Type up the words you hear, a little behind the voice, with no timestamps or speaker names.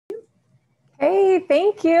Hey,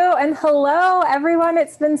 thank you. And hello, everyone.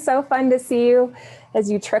 It's been so fun to see you as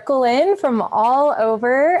you trickle in from all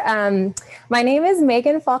over. My name is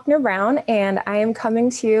Megan Faulkner Brown, and I am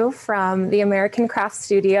coming to you from the American Craft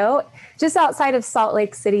Studio just outside of Salt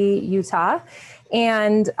Lake City, Utah.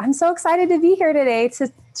 And I'm so excited to be here today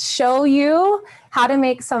to show you how to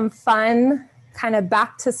make some fun kind of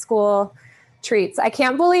back to school treats. I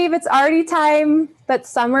can't believe it's already time that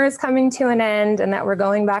summer is coming to an end and that we're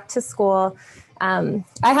going back to school. I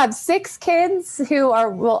have 6 kids who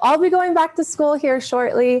will all be going back to school here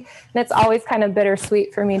shortly. And it's always kind of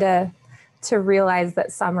bittersweet for me to realize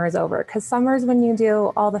that summer is over, because summer is when you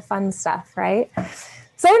do all the fun stuff, right?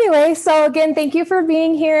 So anyway, so again, thank you for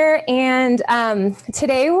being here. And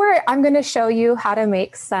today I'm going to show you how to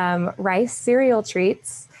make some rice cereal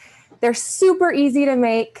treats. They're super easy to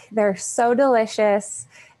make. They're so delicious.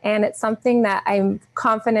 And it's something that I'm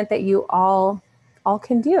confident that you all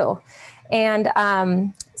can do. And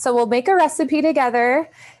so we'll make a recipe together.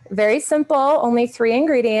 Very simple, only 3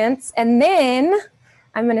 ingredients. And then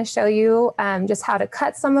I'm going to show you just how to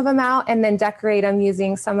cut some of them out and then decorate them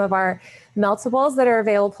using some of our meltables that are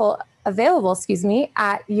available,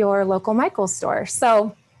 at your local Michael's store.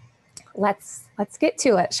 So let's get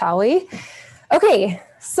to it, shall we? Okay,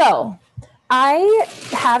 so I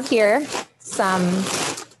have here some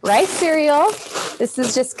rice cereal. This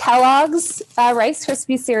is just Kellogg's Rice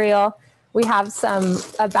Krispie cereal. We have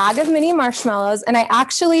a bag of mini marshmallows, and I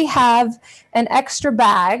actually have an extra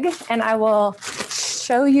bag, and I will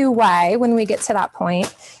show you why when we get to that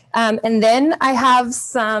point. And then I have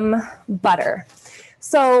some butter.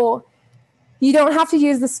 So you don't have to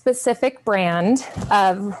use the specific brand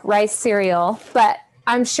of rice cereal, but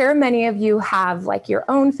I'm sure many of you have like your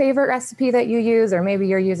own favorite recipe that you use, or maybe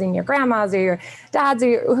you're using your grandma's or your dad's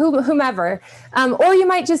or whomever, or you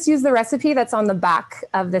might just use the recipe that's on the back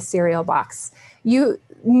of the cereal box.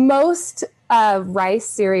 Most rice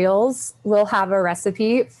cereals will have a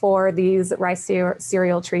recipe for these rice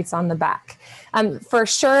cereal treats on the back. For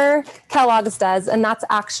sure, Kellogg's does, and that's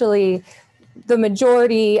actually the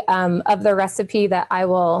majority of the recipe that I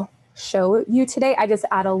will show you today. I just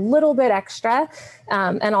add a little bit extra,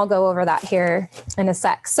 and I'll go over that here in a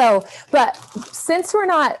sec. So, but since we're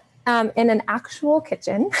not in an actual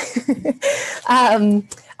kitchen, I'm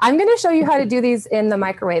going to show you how to do these in the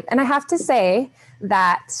microwave. And I have to say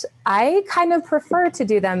that I kind of prefer to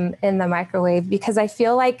do them in the microwave because I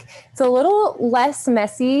feel like it's a little less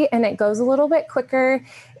messy and it goes a little bit quicker.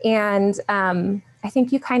 And I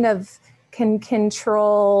think you kind of can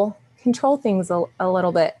control things a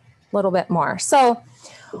little bit more. So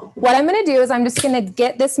what I'm going to do is I'm just going to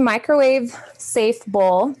get this microwave safe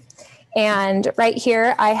bowl, and right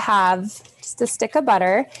here I have just a stick of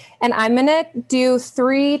butter, and I'm going to do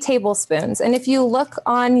 3 tablespoons. And if you look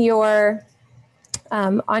on your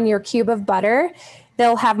cube of butter,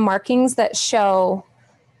 they'll have markings that show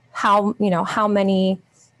how many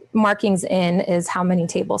markings in is how many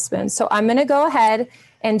tablespoons. So I'm going to go ahead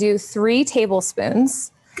and do 3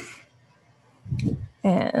 tablespoons.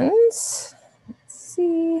 And let's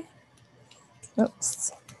see,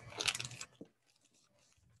 oops.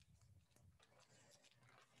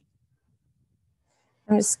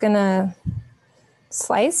 I'm just gonna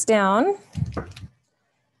slice down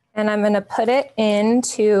and I'm gonna put it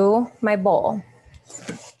into my bowl.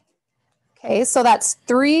 Okay, so that's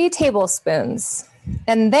 3 tablespoons.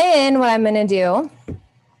 And then what I'm gonna do,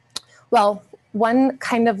 well, one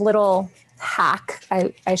kind of little hack,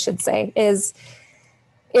 I should say, is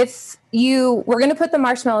we're going to put the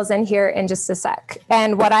marshmallows in here in just a sec.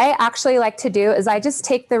 And what I actually like to do is I just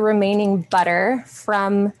take the remaining butter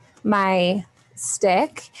from my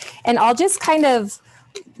stick and I'll just kind of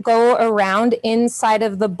go around inside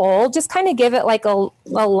of the bowl, just kind of give it like a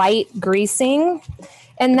light greasing.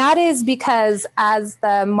 And that is because as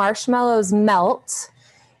the marshmallows melt,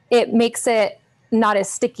 it makes it not as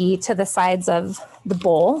sticky to the sides of the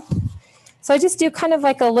bowl. So I just do kind of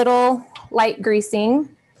like a little light greasing.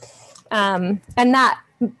 And that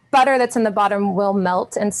butter that's in the bottom will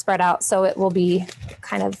melt and spread out, so it will be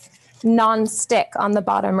kind of non-stick on the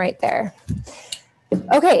bottom right there.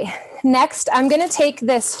 Okay, next I'm going to take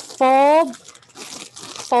this full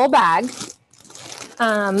bag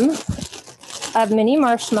of mini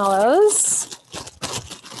marshmallows.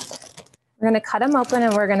 We're going to cut them open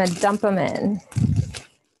and we're going to dump them in.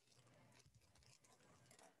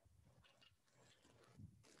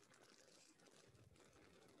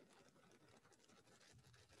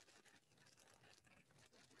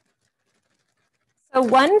 So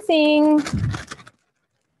one thing,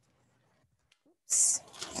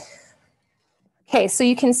 okay, so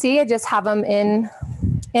you can see I just have them in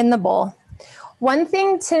the bowl. one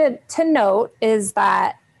thing to note is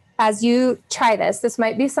that as you try this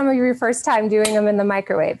might be some of your first time doing them in the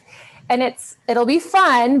microwave. And it'll be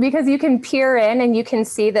fun because you can peer in and you can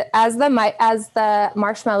see that as the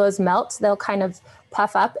marshmallows melt, they'll kind of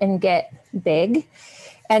puff up and get big.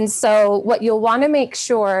 And so what you'll want to make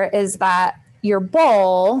sure is that your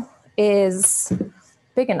bowl is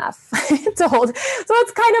big enough to hold. So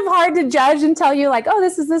it's kind of hard to judge and tell you like, oh,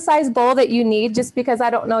 this is the size bowl that you need just because I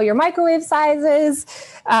don't know your microwave sizes.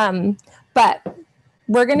 But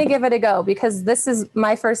we're going to give it a go because this is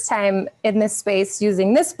my first time in this space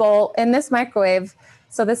using this bowl in this microwave.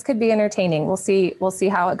 So this could be entertaining. We'll see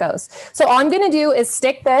how it goes. So all I'm going to do is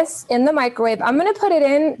stick this in the microwave. I'm going to put it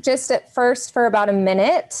in just at first for about a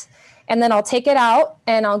minute, and then I'll take it out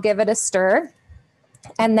and I'll give it a stir.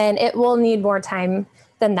 And then it will need more time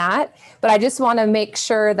than that. But I just want to make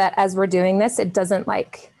sure that as we're doing this, it doesn't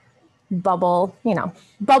like bubble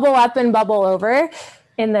up and bubble over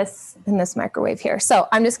in this microwave here. So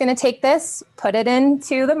I'm just going to take this, put it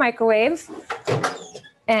into the microwave,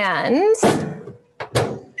 and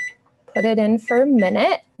put it in for a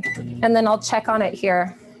minute, and then I'll check on it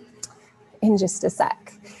here in just a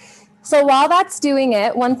sec. So while that's doing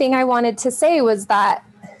it, one thing I wanted to say was that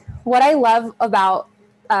what I love about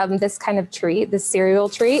this kind of treat, this cereal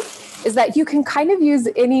treat, is that you can kind of use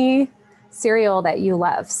any cereal that you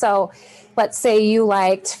love. So let's say you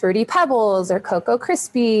liked Fruity Pebbles or Cocoa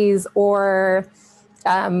Krispies or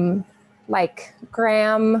like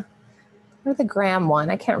Graham, or the Graham one.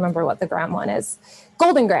 I can't remember what the Graham one is.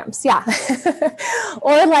 Golden Grahams, yeah.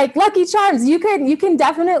 Or like Lucky Charms. You can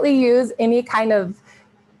definitely use any kind of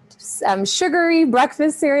sugary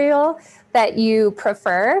breakfast cereal that you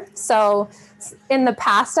prefer. So in the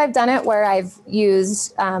past, I've done it where I've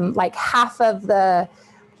used like half of the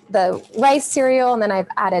rice cereal, and then I've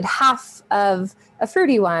added half of a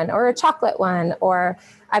fruity one or a chocolate one, or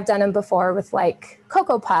I've done them before with like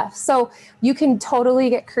Cocoa Puffs. So you can totally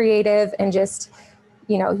get creative and just,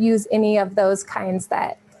 use any of those kinds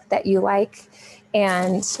that you like.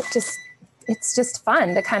 And it's just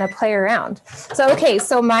fun to kind of play around. So, okay,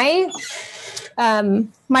 so my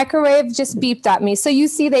microwave just beeped at me. So you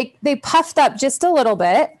see they puffed up just a little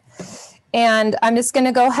bit. And I'm just going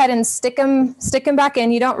to go ahead and stick them back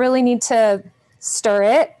in. You don't really need to stir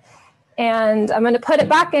it. And I'm going to put it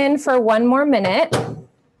back in for one more minute.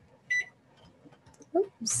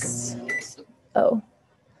 Oops. Oh.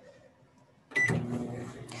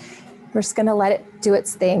 We're just going to let it do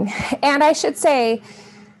its thing. And I should say,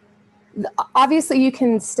 obviously you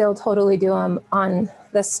can still totally do them on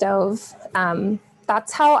the stove.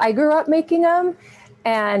 That's how I grew up making them.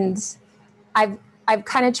 And I've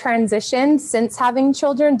kind of transitioned since having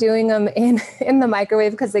children doing them in the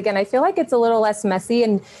microwave, because again, I feel like it's a little less messy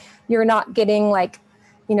and you're not getting like,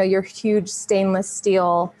 your huge stainless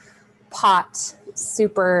steel pot,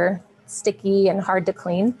 super sticky and hard to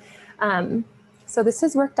clean. So this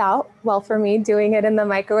has worked out well for me doing it in the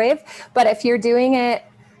microwave. But if you're doing it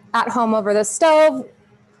at home over the stove,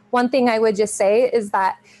 one thing I would just say is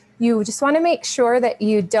that you just want to make sure that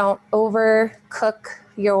you don't overcook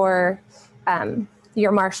your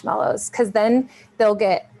marshmallows, because then they'll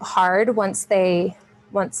get hard once they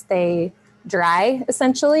dry,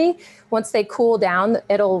 essentially. Once they cool down,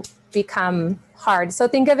 it'll become hard. So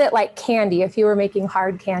think of it like candy. If you were making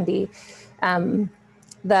hard candy,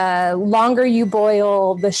 the longer you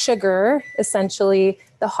boil the sugar, essentially,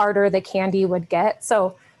 the harder the candy would get.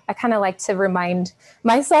 So I kind of like to remind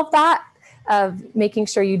myself that of making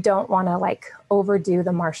sure you don't want to like overdo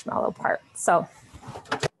the marshmallow part. So,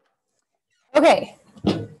 okay.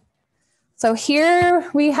 So here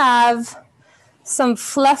we have some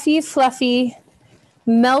fluffy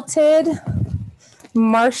melted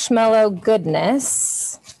marshmallow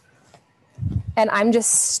goodness. And I'm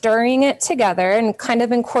just stirring it together and kind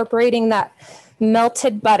of incorporating that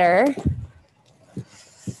melted butter.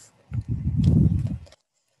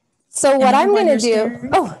 So what I'm going to do,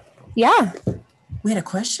 oh, yeah. We had a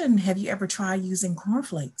question. Have you ever tried using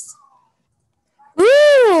cornflakes?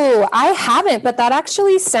 Ooh, I haven't, but that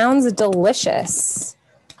actually sounds delicious.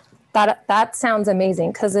 That sounds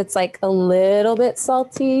amazing because it's like a little bit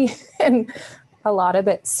salty and a lot of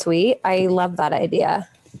it sweet. I love that idea.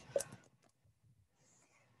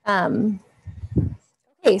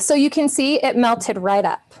 Okay, so you can see it melted right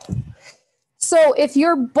up. So if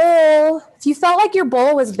you felt like your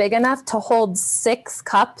bowl was big enough to hold 6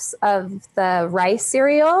 cups of the rice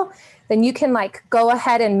cereal, then you can like go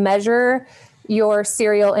ahead and measure your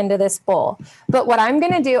cereal into this bowl. But what I'm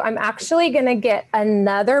going to do, I'm actually going to get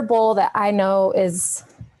another bowl that I know is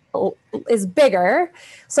bigger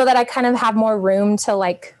so that I kind of have more room to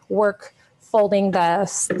like work folding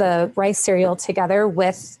the rice cereal together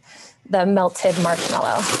with the melted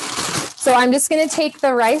marshmallow. So I'm just gonna take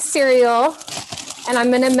the rice cereal and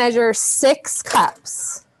I'm gonna measure 6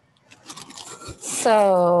 cups.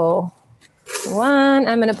 So 1,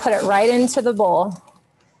 I'm gonna put it right into the bowl.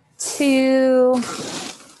 2,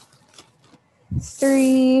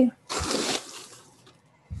 3,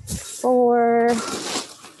 4,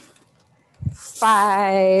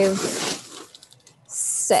 5,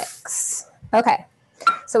 6. Okay,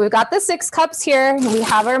 so we've got the 6 cups here. We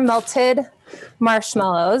have our melted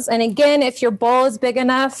marshmallows. And again, if your bowl is big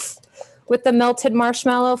enough with the melted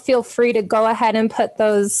marshmallow, feel free to go ahead and put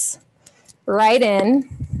those right in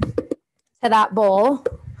to that bowl.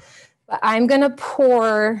 But I'm gonna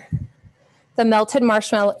pour the melted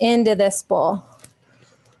marshmallow into this bowl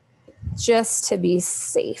just to be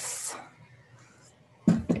safe.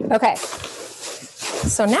 Okay,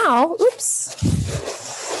 so now, oops.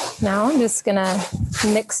 Now I'm just gonna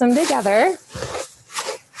mix them together.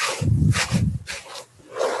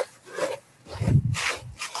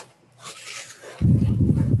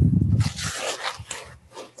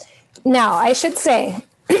 Now, I should say,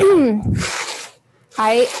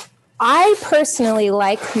 I personally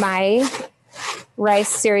like my rice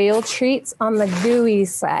cereal treats on the gooey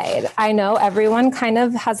side. I know everyone kind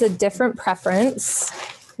of has a different preference,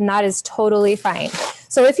 and that is totally fine.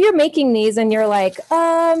 So if you're making these and you're like,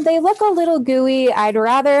 they look a little gooey, I'd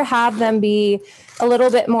rather have them be a little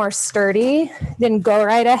bit more sturdy, then go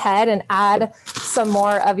right ahead and add some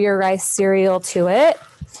more of your rice cereal to it.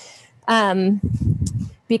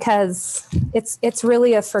 Because it's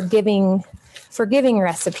really a forgiving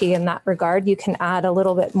recipe in that regard. You can add a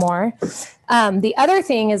little bit more. The other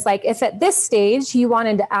thing is, like, if at this stage you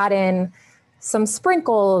wanted to add in some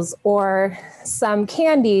sprinkles or some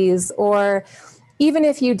candies, or even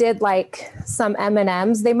if you did like some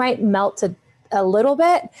M&Ms, they might melt a little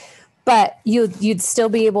bit, but you'd still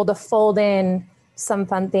be able to fold in some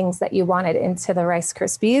fun things that you wanted into the Rice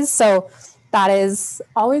Krispies. So that is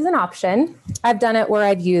always an option. I've done it where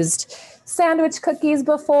I've used sandwich cookies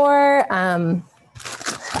before. I've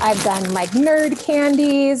done like nerd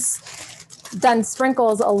candies, done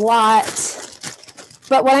sprinkles a lot.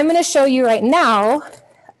 But what I'm going to show you right now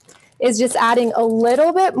is just adding a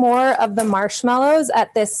little bit more of the marshmallows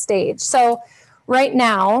at this stage. So right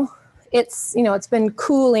now it's been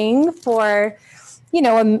cooling for,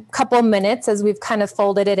 a couple minutes as we've kind of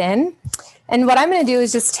folded it in. And what I'm going to do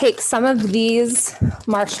is just take some of these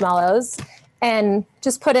marshmallows and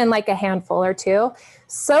just put in like a handful or two,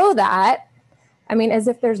 so that, as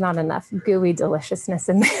if there's not enough gooey deliciousness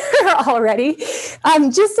in there already,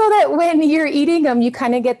 just so that when you're eating them, you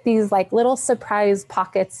kind of get these like little surprise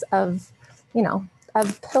pockets of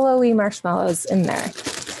pillowy marshmallows in there.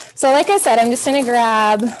 So like I said, I'm just going to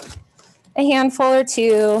grab a handful or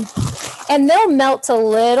two, and they'll melt a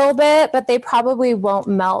little bit, but they probably won't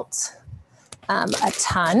melt a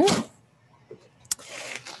ton.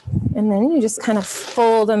 And then you just kind of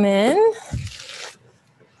fold them in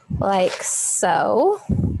like so.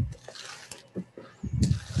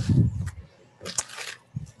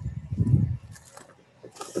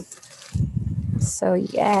 So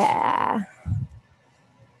yeah,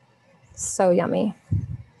 so yummy.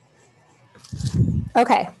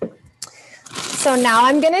 Okay, so now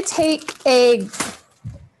I'm gonna take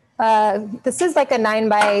this is like a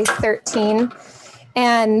 9x13,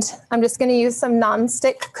 and I'm just gonna use some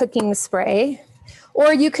nonstick cooking spray,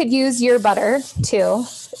 or you could use your butter too.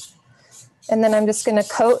 And then I'm just gonna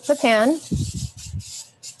coat the pan.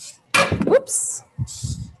 Whoops.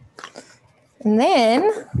 And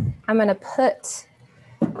then I'm gonna put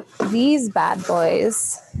these bad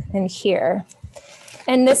boys in here.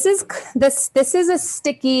 And this is a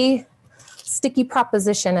sticky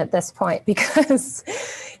proposition at this point, because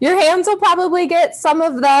your hands will probably get some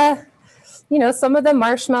of the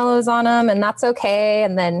marshmallows on them, and that's okay.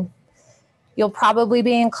 And then you'll probably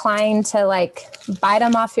be inclined to like bite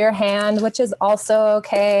them off your hand, which is also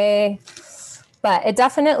okay. But it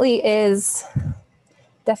definitely is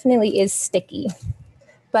sticky,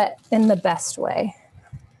 but in the best way.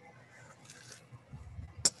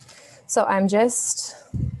 So I'm just,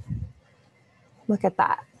 look at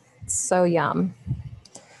that. It's so yum.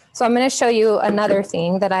 So I'm going to show you another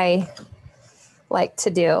thing that I like to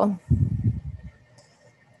do.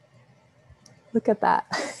 Look at that.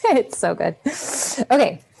 It's so good.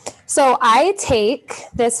 Okay, so I take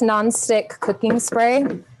this nonstick cooking spray,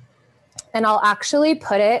 and I'll actually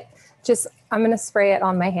put it I'm going to spray it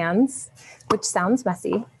on my hands, which sounds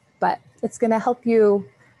messy, but it's going to help you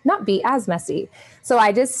not be as messy. So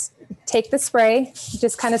I just take the spray,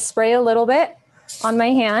 just kind of spray a little bit on my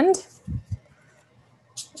hand,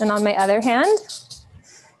 and on my other hand.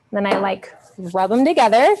 Then I like rub them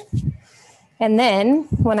together. And then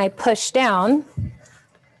when I push down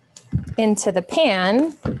into the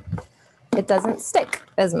pan, it doesn't stick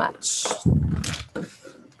as much.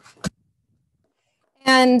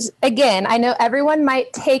 And again, I know everyone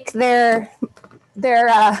might take their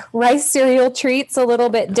rice cereal treats a little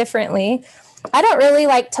bit differently. I don't really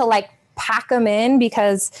like to pack them in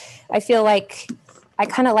because I feel like I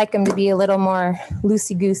kind of like them to be a little more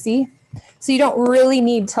loosey-goosey. So you don't really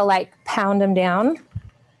need to pound them down.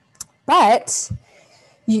 But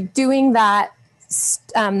you doing that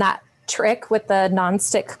trick with the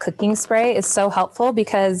nonstick cooking spray is so helpful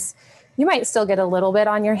because you might still get a little bit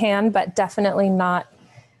on your hand, but definitely not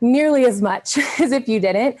nearly as much as if you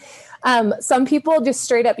didn't. Some people just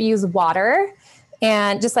straight up use water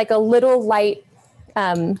and just a little light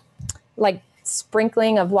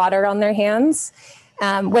sprinkling of water on their hands,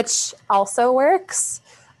 which also works.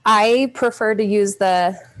 I prefer to use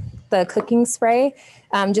the cooking spray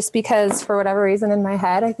just because for whatever reason in my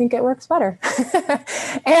head, I think it works better.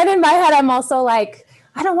 And in my head, I'm also like,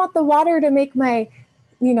 I don't want the water to make my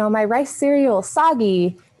rice cereal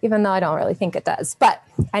soggy, even though I don't really think it does. But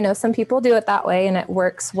I know some people do it that way and it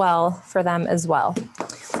works well for them as well.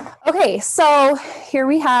 Okay, so here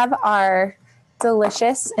we have our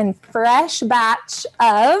delicious and fresh batch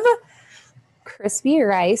of crispy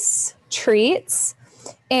rice treats.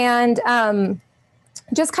 And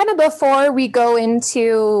just kind of before we go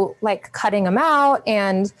into cutting them out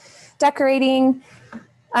and decorating,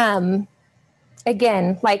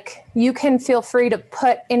 again, you can feel free to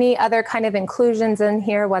put any other kind of inclusions in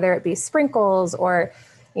here, whether it be sprinkles or,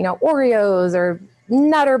 Oreos or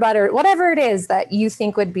nutter butter, whatever it is that you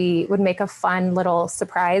think would make a fun little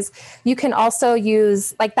surprise. You can also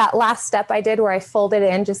use that last step I did where I folded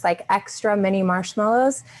in just extra mini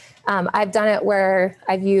marshmallows. I've done it where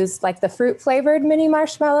I've used the fruit flavored mini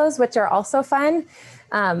marshmallows, which are also fun.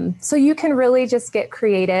 So you can really just get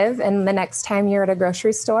creative. And the next time you're at a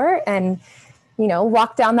grocery store and,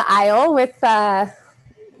 walk down the aisle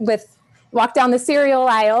walk down the cereal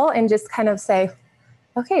aisle and just kind of say,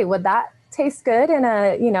 okay, would that taste good in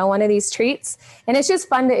one of these treats? And it's just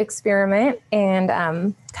fun to experiment and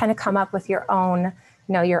kind of come up with your own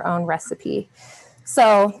recipe.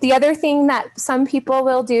 So the other thing that some people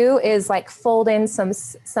will do is fold in some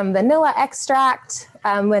vanilla extract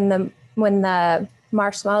when the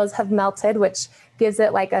marshmallows have melted, which gives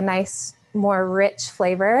it a nice, more rich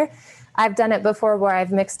flavor. I've done it before where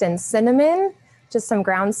I've mixed in cinnamon, just some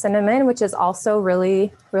ground cinnamon, which is also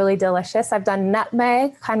really, really delicious. I've done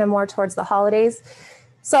nutmeg, kind of more towards the holidays.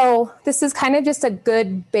 So this is kind of just a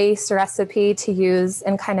good base recipe to use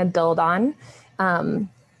and kind of build on.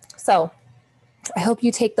 So I hope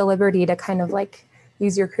you take the liberty to kind of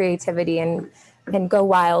use your creativity and go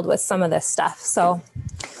wild with some of this stuff. So,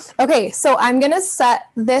 okay, so I'm going to set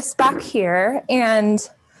this back here, and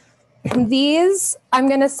these I'm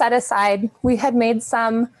going to set aside. We had made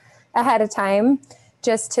some ahead of time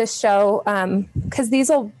just to show, because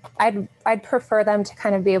I'd prefer them to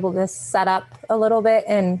kind of be able to set up a little bit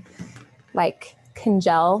and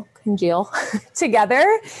congeal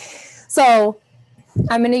together. So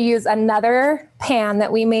I'm going to use another pan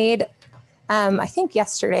that we made, I think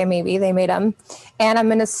yesterday maybe they made them, and I'm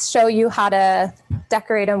going to show you how to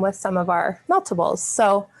decorate them with some of our meltables.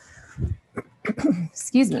 So,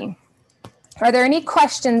 excuse me. Are there any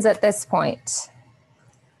questions at this point?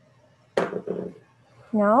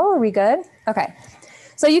 No, are we good? Okay.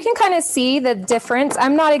 So you can kind of see the difference.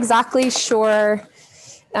 I'm not exactly sure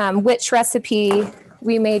which recipe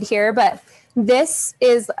we made here, but this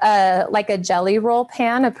is like a jelly roll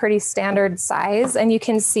pan, a pretty standard size. And you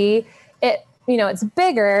can see it, it's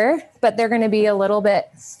bigger, but they're going to be a little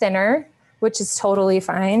bit thinner, which is totally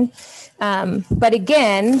fine. But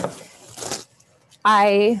again,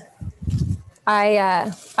 I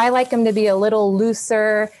like them to be a little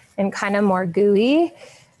looser and kind of more gooey.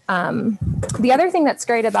 The other thing that's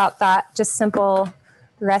great about that just simple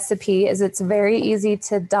recipe is it's very easy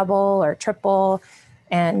to double or triple.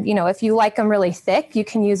 And, if you like them really thick, you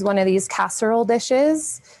can use one of these casserole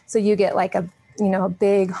dishes. So you get a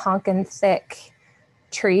big honkin' thick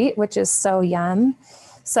treat, which is so yum.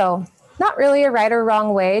 So not really a right or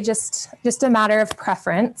wrong way, just a matter of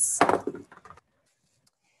preference.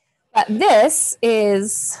 But this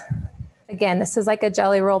is like a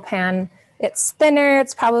jelly roll pan. It's thinner,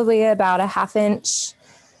 it's probably about a 1/2 inch.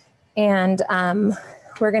 And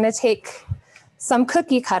we're gonna take some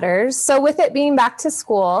cookie cutters. So with it being back to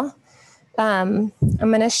school, I'm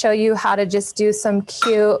gonna show you how to just do some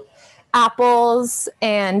cute apples.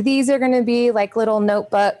 And these are gonna be like little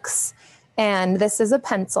notebooks And this is a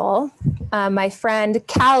pencil. My friend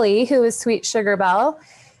Callie, who is Sweet Sugar Belle,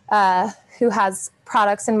 who has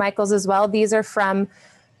products in Michael's as well, these are from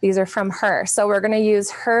her. So we're going to use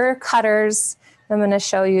her cutters. I'm going to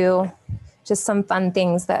show you just some fun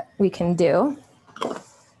things that we can do.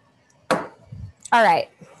 All right.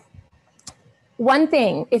 One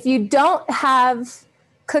thing, if you don't have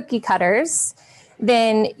cookie cutters,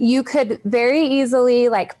 then you could very easily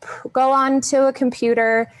like go onto a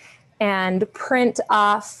computer and print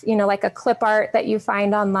off, you know, like a clip art that you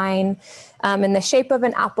find online in the shape of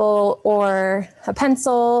an apple or a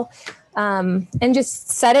pencil, and just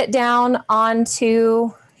set it down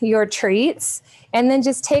onto your treats, and then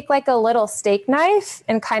just take like a little steak knife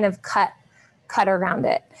and kind of cut around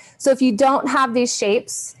it. So if you don't have these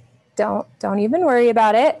shapes, don't even worry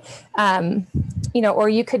about it. You know, or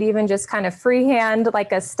you could even just kind of freehand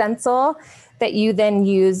like a stencil that you then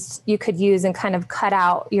could use and kind of cut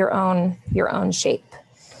out your own shape.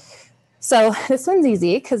 So this one's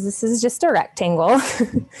easy because this is just a rectangle.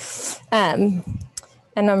 And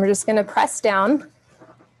I'm just going to press down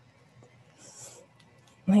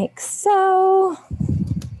like so.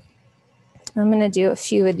 I'm going to do a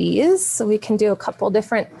few of these so we can do a couple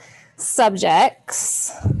different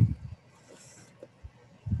subjects.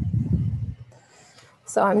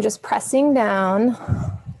 So I'm just pressing down.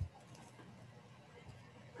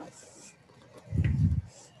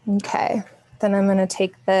 Okay, then I'm going to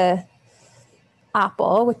take the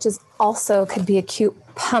apple, which is also could be a cute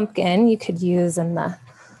pumpkin you could use in the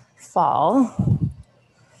fall.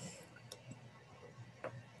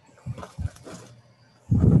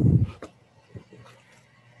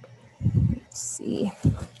 Let's see.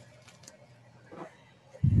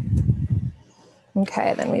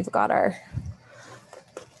 Okay, then we've got our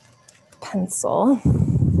pencil.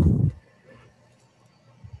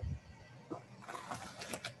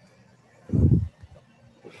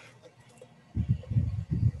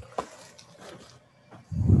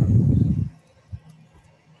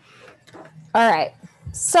 All right,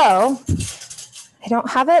 so I don't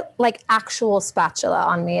have it like actual spatula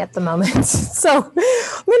on me at the moment. So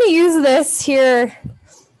I'm going to use this here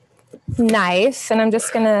knife, and I'm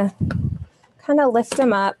just going to kind of lift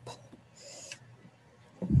them up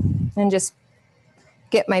and just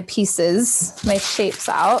get my pieces, my shapes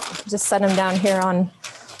out. Just set them down here on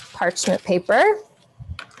parchment paper.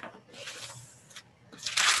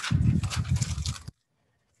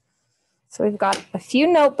 So we've got a few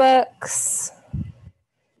notebooks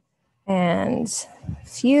and a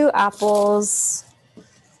few apples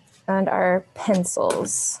and our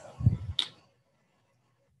pencils.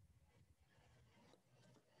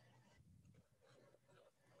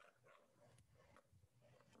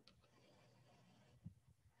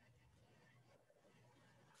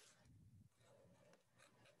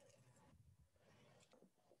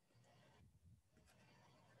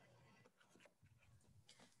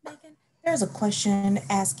 Megan, there's a question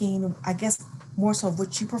asking, I guess, more so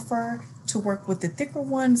what you prefer to work with the thicker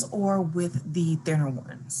ones or with the thinner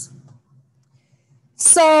ones?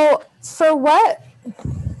 So for what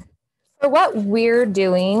we're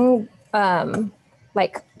doing,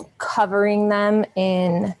 like covering them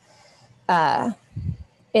in the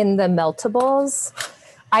meltables,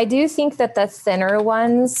 I do think that the thinner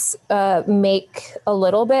ones make a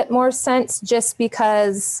little bit more sense, just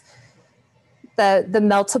because the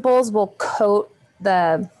meltables will coat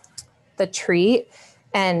the treat,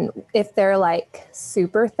 and if they're like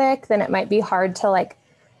super thick, then it might be hard to like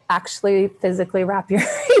actually physically wrap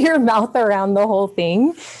your mouth around the whole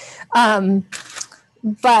thing. But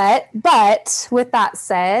with that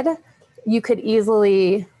said, you could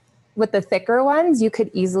easily, with the thicker ones, you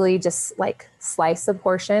could easily just like slice a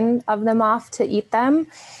portion of them off to eat them.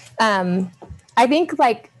 I think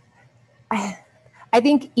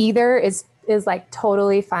either is like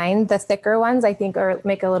totally fine. The thicker ones, I think,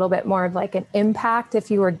 make a little bit more of like an impact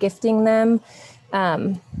if you were gifting them.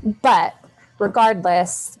 But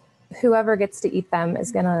regardless, whoever gets to eat them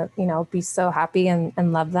is gonna, be so happy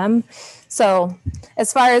and love them. So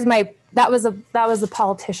as far as that was a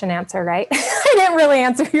politician answer, right? I didn't really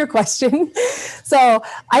answer your question. So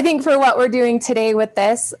I think for what we're doing today with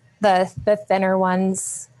this, the thinner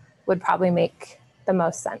ones would probably make the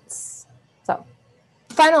most sense. So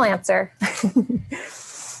final answer.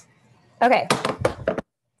 Okay.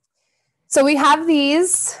 So we have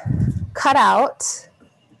these cut out.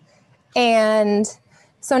 And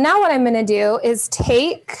so now what I'm going to do is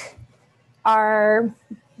take our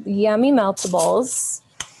yummy meltables,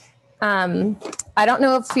 I don't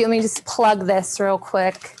know if you, let me just plug this real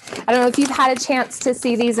quick. I don't know if you've had a chance to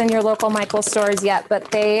see these in your local Michaels stores yet,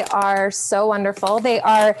 but they are so wonderful.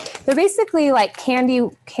 They're basically like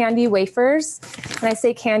candy wafers. And I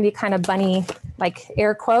say candy kind of bunny, like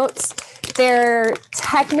air quotes. They're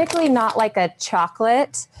technically not like a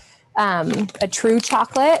chocolate, a true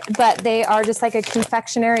chocolate, but they are just like a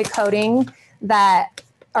confectionery coating that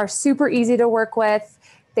are super easy to work with.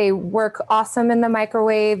 They work awesome in the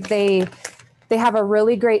microwave. They have a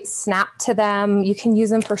really great snap to them. You can use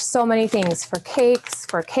them for so many things, for cakes,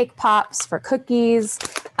 for cake pops, for cookies.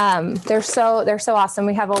 They're so awesome.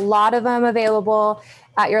 We have a lot of them available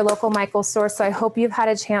at your local Michaels store. So I hope you've had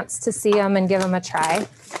a chance to see them and give them a try.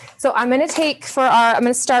 So I'm going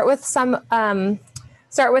to start with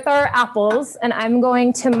our apples, and I'm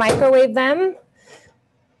going to microwave them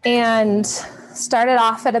and start it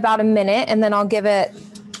off at about a minute, and then I'll give it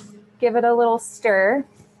a little stir.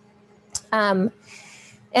 And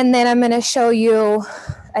then I'm going to show you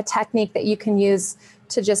a technique that you can use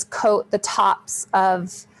to just coat the tops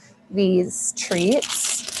of these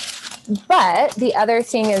treats. But the other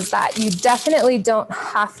thing is that you definitely don't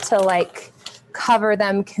have to like cover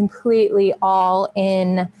them completely all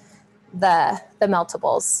in the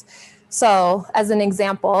Meltables. So as an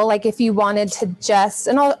example, like if you wanted to just,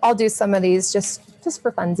 and I'll do some of these just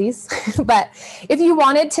for funsies, but if you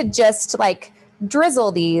wanted to just like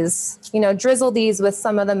drizzle these with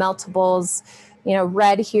some of the Meltables,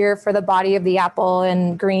 red here for the body of the apple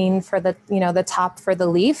and green for the, the top for the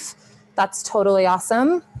leaf, that's totally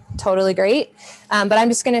awesome. Totally great. But I'm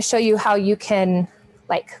just going to show you how you can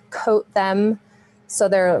like coat them so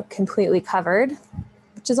they're completely covered,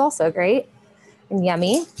 which is also great and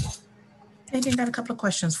yummy. Megan, got a couple of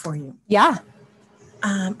questions for you. Yeah.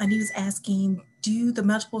 Anita's asking, do the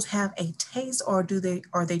Meltables have a taste, or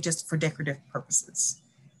are they just for decorative purposes?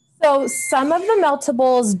 So some of the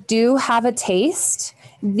Meltables do have a taste.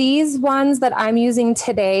 These ones that I'm using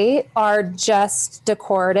today are just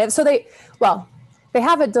decorative. So they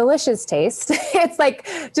have a delicious taste. It's like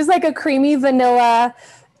just like a creamy vanilla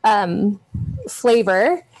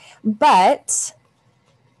flavor, but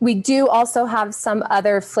we do also have some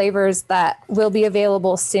other flavors that will be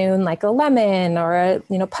available soon, like a lemon or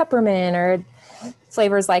a peppermint or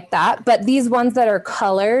flavors like that. But these ones that are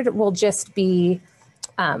colored will just be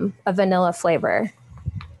a vanilla flavor.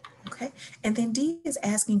 Okay. And then Dee is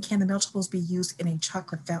asking, can the Meltables be used in a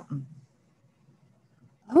chocolate fountain?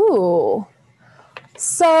 Ooh.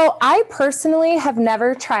 So I personally have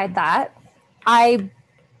never tried that. I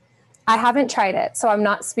haven't tried it, so I'm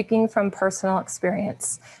not speaking from personal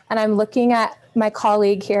experience. And I'm looking at my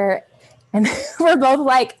colleague here, and we're both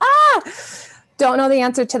like, don't know the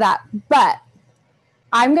answer to that. But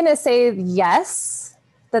I'm going to say yes,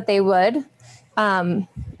 that they would,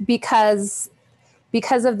 because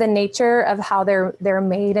of the nature of how they're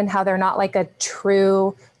made and how they're not like a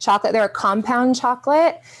true chocolate. They're a compound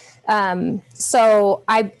chocolate. So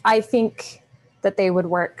I think that they would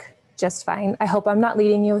work just fine. I hope I'm not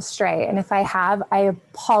leading you astray. And if I have, I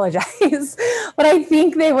apologize, but I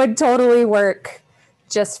think they would totally work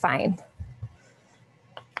just fine.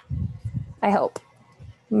 I hope.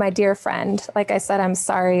 My dear friend, like I said, I'm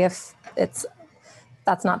sorry if that's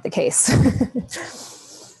not the case.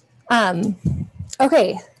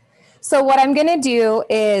 Okay. So what I'm going to do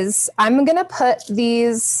is I'm going to put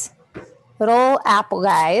these little apple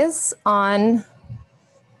guys on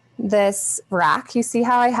this rack. You see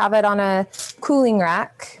how I have it on a cooling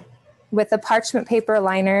rack with a parchment paper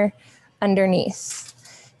liner underneath.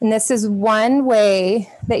 And this is one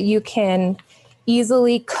way that you can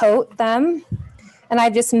easily coat them. And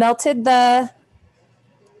I just melted the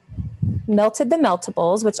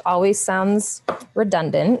Meltables, which always sounds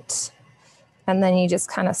redundant. And then you just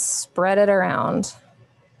kind of spread it around.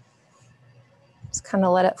 Just kind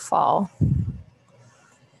of let it fall.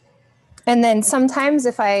 And then sometimes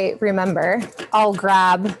if I remember, I'll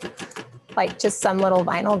grab like just some little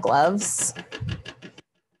vinyl gloves.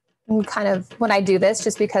 And kind of when I do this,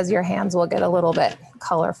 just because your hands will get a little bit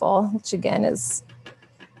colorful, which is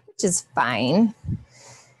fine.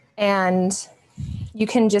 And you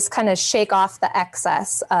can just kind of shake off the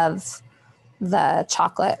excess of the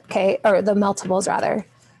chocolate, okay, or the Meltables rather.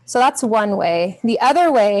 So that's one way. The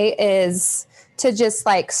other way is to just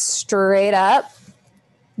like straight up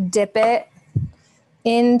dip it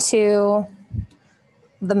into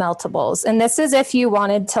the Meltables. And this is if you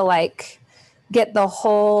wanted to like get the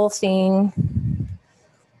whole thing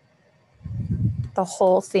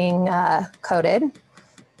coated,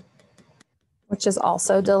 which is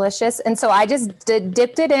also delicious. And so I just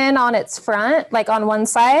dipped it in on its front, like on one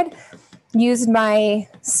side, used my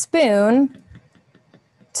spoon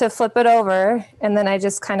to flip it over, and then I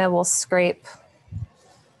just kind of will scrape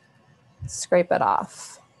it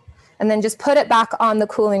off. And then just put it back on the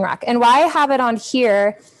cooling rack. And why I have it on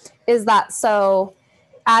here is that so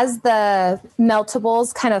as the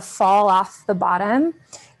meltables kind of fall off the bottom,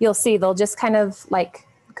 you'll see they'll just kind of like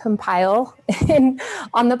compile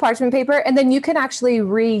on the parchment paper, and then you can actually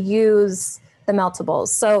reuse the meltables.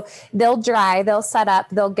 So they'll dry, they'll set up,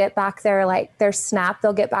 they'll get back their snap,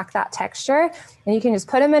 they'll get back that texture, and you can just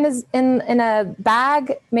put them in a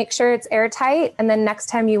bag, make sure it's airtight, and then next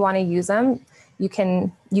time you want to use them, you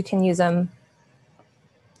can use them.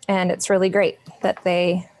 And it's really great that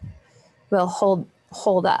they will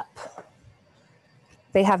hold up.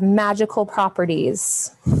 They have magical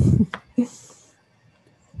properties.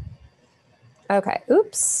 Okay,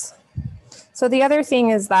 oops. So the other thing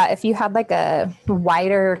is that if you had like a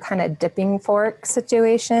wider kind of dipping fork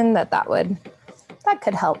situation, that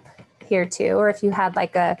could help here too. Or if you had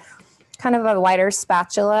like a kind of a wider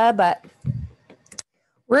spatula, but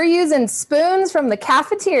we're using spoons from the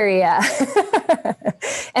cafeteria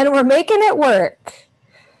and we're making it work.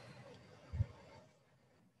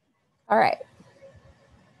 All right.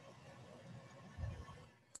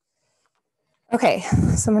 Okay,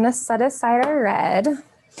 so I'm gonna set aside our red.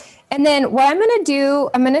 And then what I'm gonna do,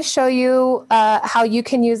 I'm gonna show you how you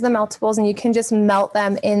can use the meltables, and you can just melt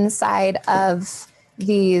them inside of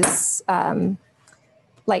these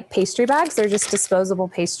like pastry bags. They're just disposable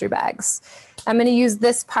pastry bags. I'm gonna use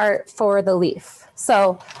this part for the leaf.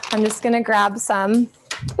 So I'm just gonna grab some,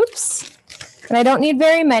 oops. And I don't need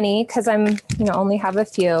very many because I'm, only have a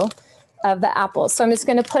few of the apples. So I'm just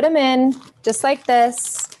gonna put them in just like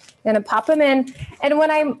this. I'm gonna pop them in. And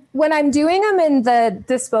when I'm doing them in the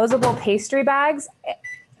disposable pastry bags,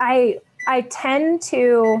 I tend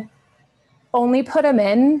to only put them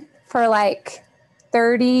in for like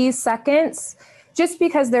 30 seconds, just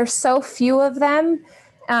because there's so few of them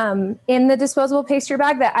in the disposable pastry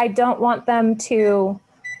bag that I don't want them to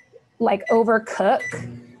like overcook.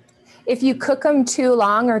 If you cook them too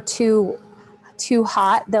long or too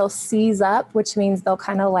hot, they'll seize up, which means they'll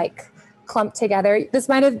kind of like clump together. This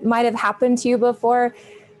might have happened to you before,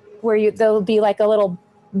 where there'll be like a little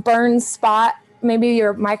burn spot. Maybe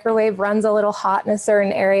your microwave runs a little hot in a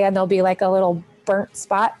certain area and there'll be like a little burnt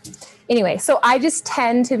spot. Anyway, so I just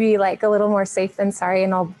tend to be like a little more safe than sorry,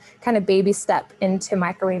 and I'll kind of baby step into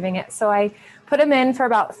microwaving it. So I put them in for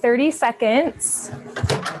about 30 seconds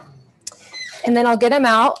and then I'll get them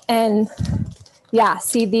out, and yeah,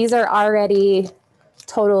 see, these are already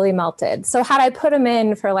totally melted. So had I put them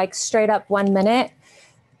in for like straight up 1 minute,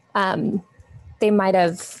 they might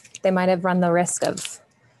have run the risk of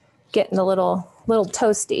getting a little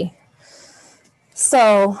toasty.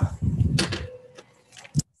 So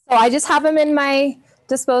I just have them in my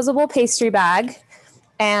disposable pastry bag,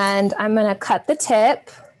 and I'm gonna cut the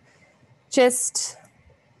tip just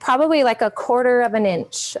probably like 1/4 of an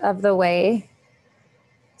inch of the way,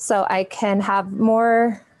 so I can have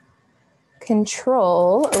more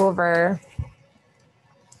control over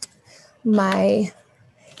my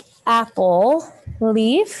apple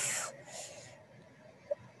leaf.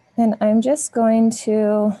 And I'm just going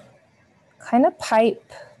to kind of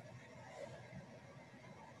pipe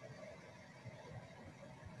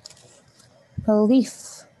a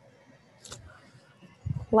leaf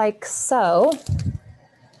like so.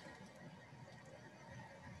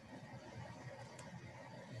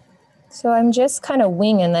 So I'm just kind of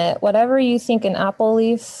winging it. Whatever you think an apple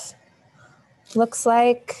leaf looks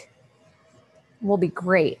like will be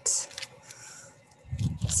great.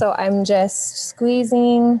 So I'm just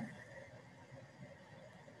squeezing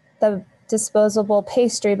the disposable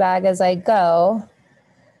pastry bag as I go,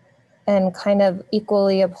 and kind of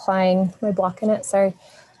equally applying, am I blocking it? Sorry.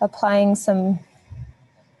 Applying some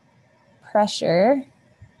pressure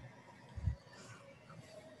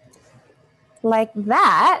like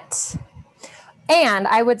that. And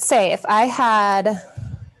I would say if I had,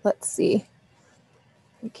 let's see,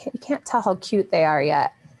 you can't tell how cute they are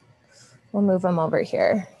yet. We'll move them over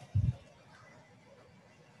here.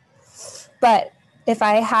 But if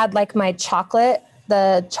I had like my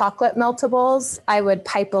the chocolate meltables, I would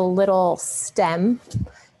pipe a little stem.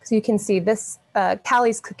 So you can see this,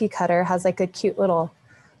 Callie's cookie cutter has like a cute little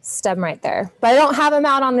stem right there. But I don't have them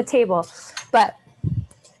out on the table, but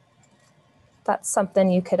that's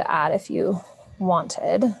something you could add if you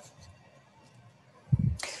wanted.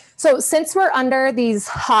 So since we're under these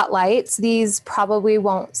hot lights, these probably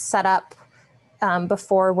won't set up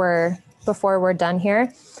before we're done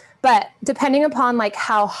here. But depending upon like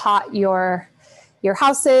how hot your your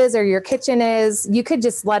house is or your kitchen is. You could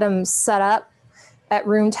just let them set up at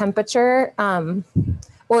room temperature.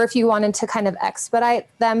 Or if you wanted to kind of expedite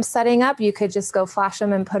them setting up, you could just go flash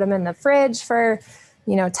them and put them in the fridge for,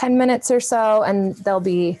 10 minutes or so, and they'll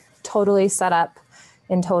be totally set up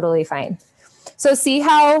and totally fine. So see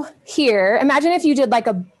how here, imagine if you did like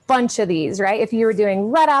a bunch of these, right? If you were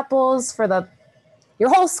doing red apples for your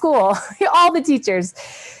whole school, all the teachers,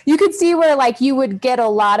 you could see where like you would get a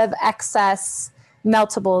lot of excess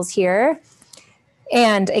meltables here.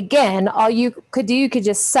 And again, all you could do, you could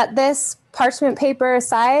just set this parchment paper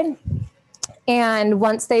aside. And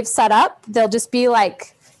once they've set up, they'll just be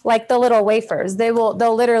like the little wafers. They'll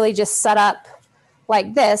literally just set up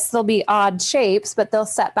like this. They'll be odd shapes, but they'll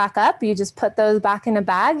set back up. You just put those back in a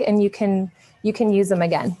bag and you can use them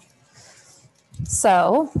again.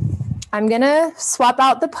 So I'm gonna swap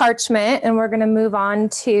out the parchment and we're gonna move on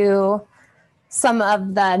to some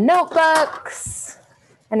of the notebooks.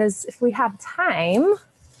 And if we have time,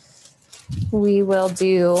 we will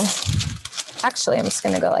do, actually, I'm just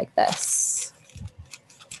gonna go like this.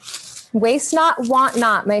 Waste not, want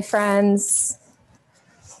not, my friends.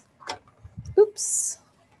 Oops.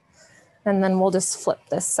 And then we'll just flip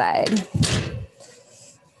this side,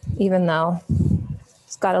 even though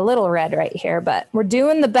it's got a little red right here, but we're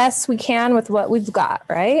doing the best we can with what we've got,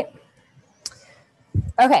 right?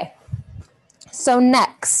 Okay, so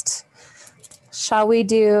next, should we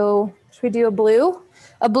do a blue?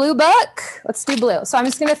 A blue book? Let's do blue. So I'm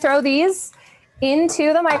just gonna throw these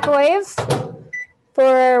into the microwave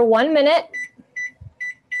for 1 minute.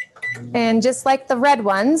 And just like the red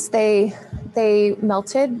ones, they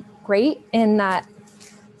melted great in the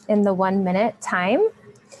 1 minute time.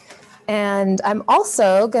 And I'm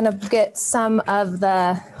also gonna get some of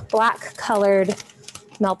the black colored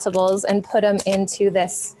meltables and put them into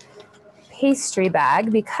this pastry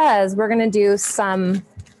bag because we're gonna do some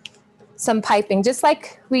piping, just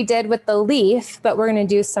like we did with the leaf, but we're gonna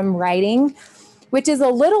do some writing, which is a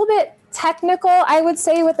little bit technical, I would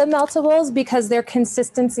say, with the meltables because their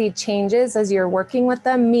consistency changes as you're working with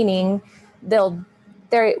them, meaning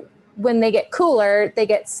when they get cooler, they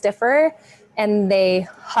get stiffer and they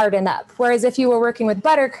harden up. Whereas if you were working with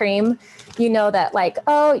buttercream, you know that like,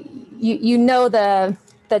 you know the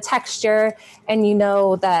texture and you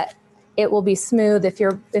know that it will be smooth if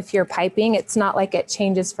you're piping. It's not like it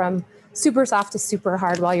changes from super soft to super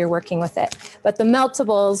hard while you're working with it. But the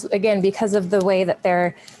meltables, again, because of the way that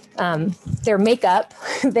their makeup,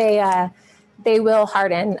 they will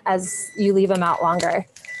harden as you leave them out longer.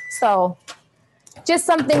 So just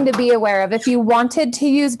something to be aware of. If you wanted to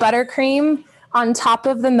use buttercream on top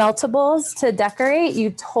of the meltables to decorate,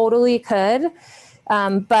 you totally could.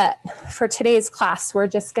 But for today's class, we're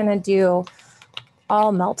just gonna do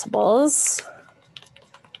all meltables.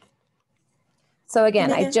 So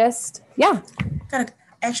again, I got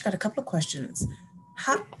a couple of questions.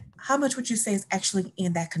 How much would you say is actually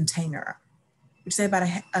in that container? Would you say about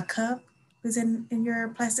a cup is in your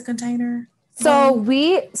plastic container? So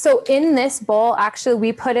in this bowl, actually,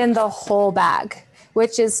 we put in the whole bag,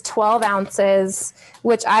 which is 12 ounces,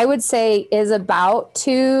 which I would say is about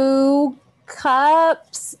 2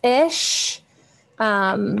 cups-ish.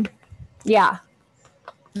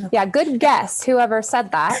 Yeah, good guess, whoever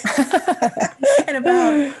said that.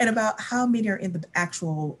 and about how many are in the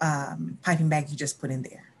actual piping bag you just put in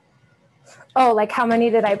there? Oh, like how many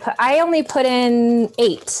did I put? I only put in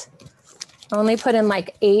 8. I only put in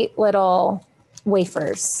like 8 little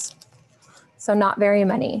wafers. So not very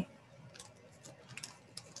many.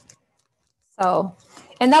 So,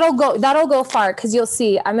 and that'll go far because you'll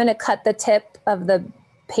see I'm going to cut the tip of the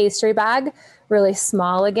pastry bag really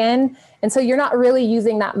small again. And so you're not really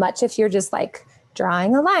using that much if you're just like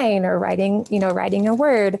drawing a line or writing a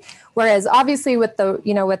word. Whereas obviously with the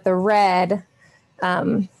red,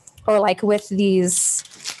 or like with these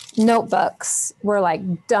notebooks, we're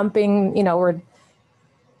like dumping,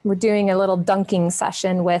 we're doing a little dunking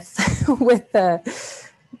session with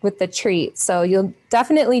the treat. So you'll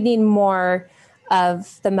definitely need more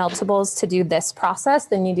of the meltables to do this process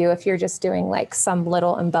than you do if you're just doing like some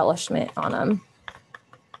little embellishment on them.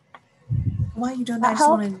 While you're doing that, I just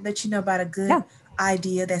want to let you know about a good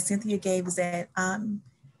idea that Cynthia gave, is that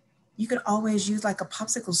you could always use like a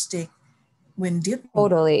popsicle stick when dipping.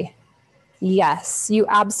 Totally. Yes, you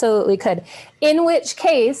absolutely could. In which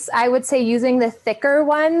case, I would say using the thicker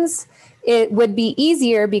ones, it would be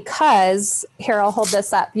easier because, here, I'll hold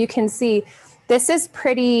this up. You can see this is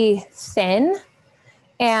pretty thin.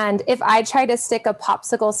 And if I try to stick a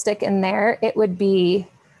popsicle stick in there, it would be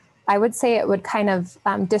I would say it would kind of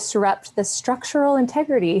disrupt the structural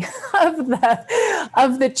integrity of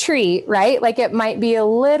the treat, right? Like it might be a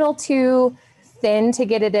little too thin to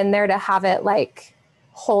get it in there to have it like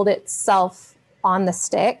hold itself on the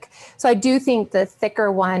stick. So I do think the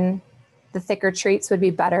thicker one, the thicker treats would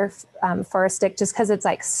be better for a stick just because it's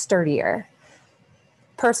like sturdier.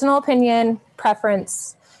 Personal opinion,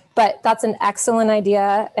 preference, but that's an excellent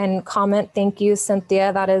idea and comment. Thank you,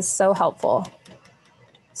 Cynthia. That is so helpful.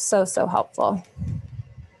 So helpful.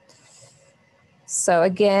 So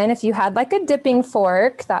again, if you had like a dipping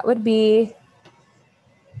fork, that would be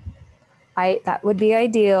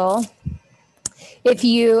ideal. If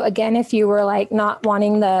you were like not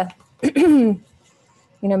wanting the,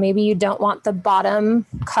 maybe you don't want the bottom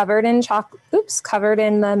covered in covered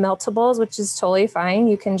in the meltables, which is totally fine.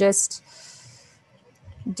 You can just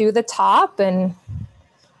do the top and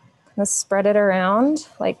kind of spread it around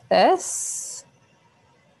like this.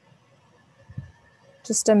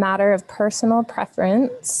 Just a matter of personal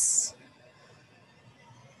preference.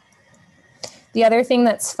 The other thing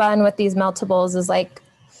that's fun with these meltables is like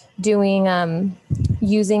doing,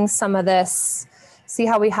 using some of this. See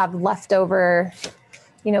how we have leftover,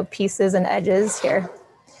 pieces and edges here.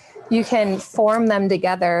 You can form them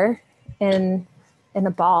together in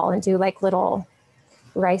a ball and do like little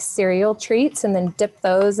rice cereal treats and then dip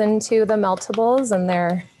those into the meltables, and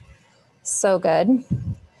they're so good.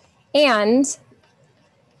 And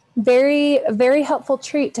very, very helpful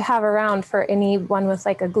treat to have around for anyone with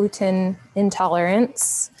like a gluten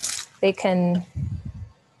intolerance. They can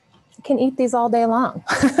eat these all day long.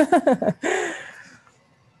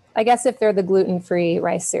 I guess if they're the gluten-free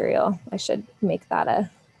rice cereal, I shouldn't make that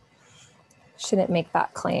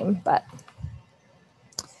claim, but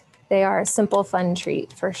they are a simple, fun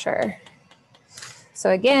treat for sure. So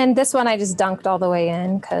again, this one I just dunked all the way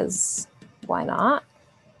in because why not?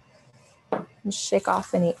 And shake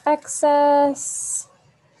off any excess.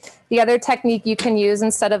 The other technique you can use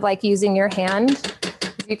instead of like using your hand,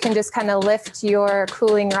 you can just kind of lift your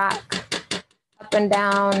cooling rack up and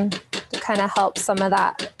down to kind of help some of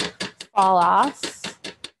that fall off.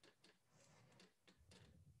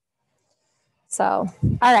 So,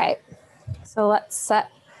 all right. So let's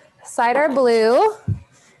set aside our blue,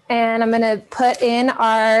 and I'm going to put in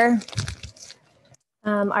our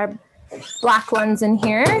black ones in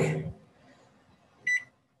here.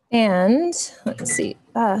 And let's see,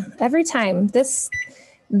 every time this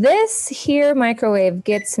here microwave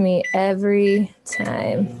gets me every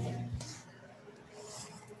time.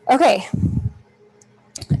 Okay.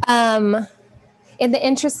 In the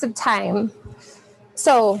interest of time,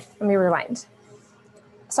 so let me rewind.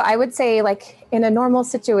 So I would say like in a normal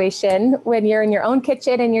situation, when you're in your own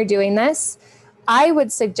kitchen and you're doing this, I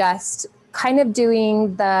would suggest kind of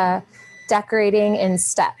doing the decorating in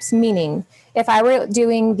steps, meaning if I were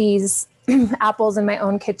doing these apples in my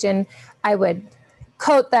own kitchen, I would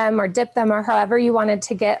coat them or dip them or however you wanted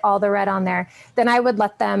to get all the red on there. Then I would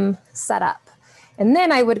let them set up. And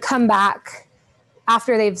then I would come back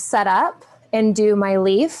after they've set up and do my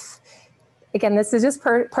leaf. Again, this is just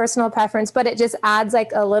personal preference, but it just adds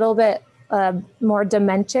like a little bit more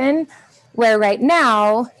dimension. Where right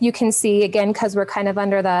now you can see, again, because we're kind of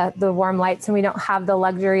under the warm lights and we don't have the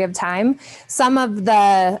luxury of time, some of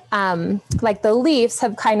the like the leaves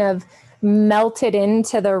have kind of melted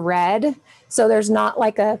into the red. So there's not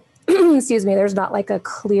like a, excuse me, there's not like a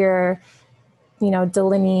clear,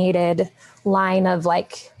 delineated line of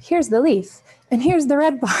like, here's the leaf and here's the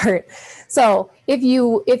red part. So if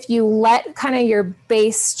you let kind of your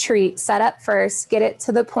base treat set up first, get it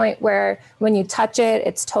to the point where when you touch it,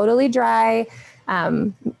 it's totally dry.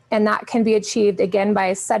 And that can be achieved again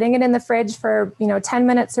by setting it in the fridge for, 10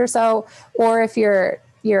 minutes or so. Or if your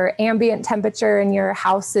ambient temperature in your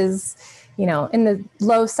house is, in the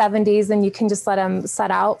low 70s, then you can just let them set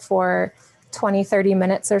out for 20, 30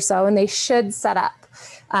 minutes or so, and they should set up.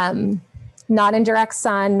 Not in direct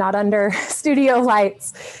sun, not under studio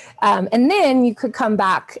lights. And then you could come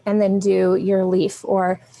back and then do your leaf,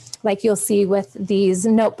 or like you'll see with these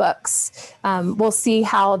notebooks. We'll see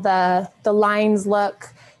how the lines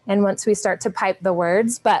look, and once we start to pipe the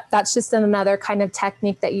words, but that's just another kind of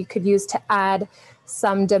technique that you could use to add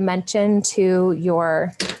some dimension to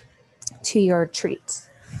your treat.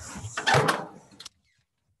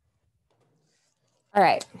 All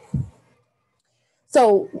right.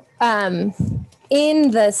 So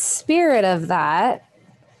in the spirit of that,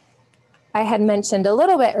 I had mentioned a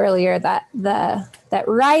little bit earlier that that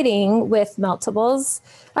writing with meltables,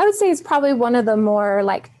 I would say, is probably one of the more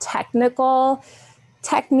like technical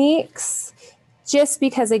techniques, just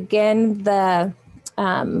because again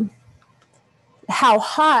how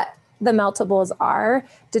hot the meltables are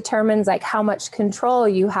determines like how much control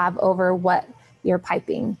you have over what you're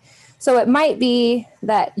piping. So it might be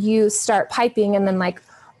that you start piping and then like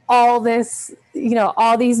all this,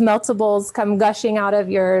 all these meltables come gushing out of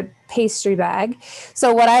your pastry bag.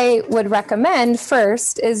 So what I would recommend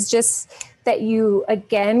first is just that you,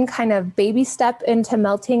 again, kind of baby step into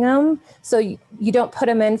melting them. So you don't put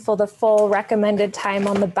them in for the full recommended time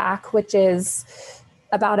on the back, which is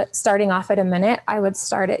about starting off at a minute. I would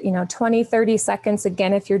start at, 20, 30 seconds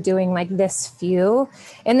again, if you're doing like this few,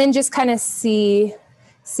 and then just kind of see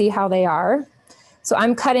how they are. So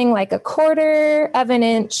I'm cutting like 1/4 of an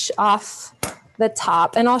inch off the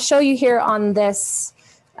top, and I'll show you here on this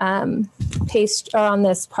on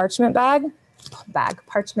this parchment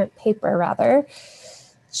parchment paper rather.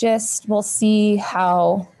 Just we'll see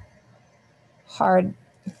how hard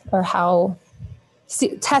or how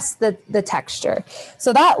test the texture.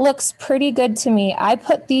 So that looks pretty good to me. I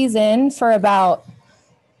put these in for about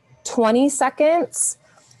 20 seconds.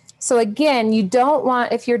 So again, you don't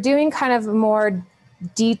want, if you're doing kind of more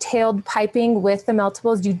detailed piping with the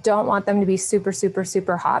meltables, you don't want them to be super, super,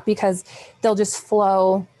 super hot, because they'll just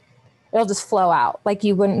flow out. Like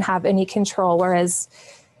you wouldn't have any control. Whereas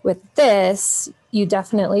with this, you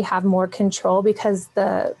definitely have more control because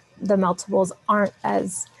the meltables aren't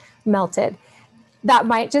as melted. That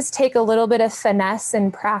might just take a little bit of finesse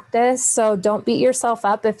and practice. So don't beat yourself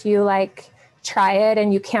up if you try it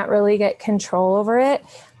and you can't really get control over it.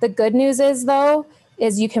 The good news is though,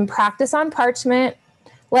 is you can practice on parchment.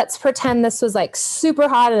 Let's pretend this was super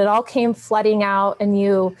hot and it all came flooding out and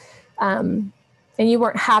you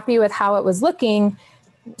weren't happy with how it was looking.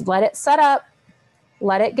 Let it set up,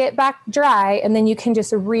 let it get back dry, and then you can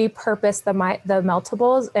just repurpose the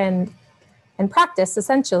meltables and practice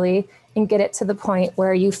essentially, and get it to the point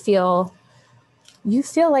where you feel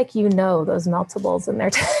like those meltables and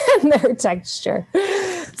their texture.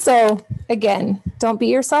 So again, don't beat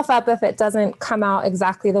yourself up if it doesn't come out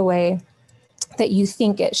exactly the way that you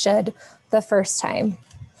think it should the first time.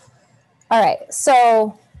 All right,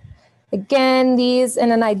 so again, these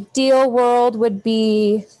in an ideal world would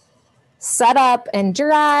be set up and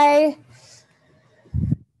dry,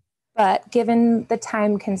 but given the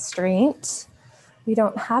time constraint, we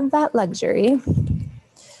don't have that luxury.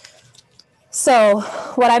 So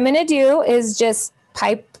what I'm going to do is just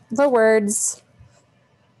pipe the words.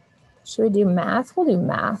 Should we do math? We'll do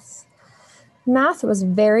math. Math was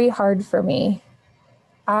very hard for me.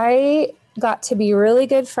 I got to be really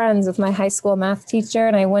good friends with my high school math teacher,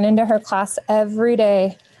 and I went into her class every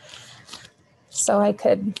day so I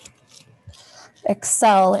could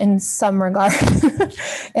excel in some regard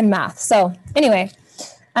in math. So anyway,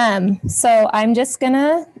 so I'm just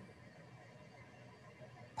gonna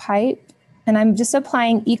pipe, and I'm just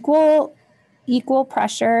applying equal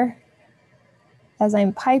pressure as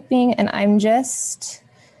I'm piping, and I'm just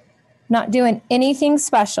not doing anything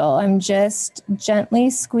special. I'm just gently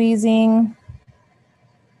squeezing.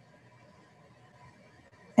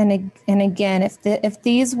 And again, if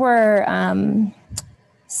these were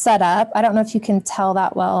set up, I don't know if you can tell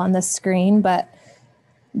that well on the screen, but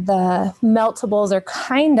the meltables are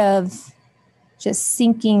kind of just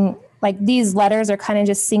sinking, these letters are kind of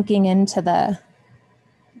just sinking into the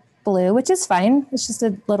blue, which is fine. It's just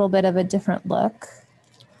a little bit of a different look.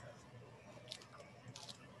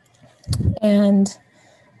 And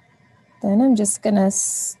then I'm just gonna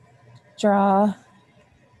draw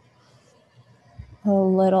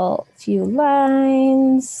a few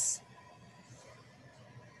lines.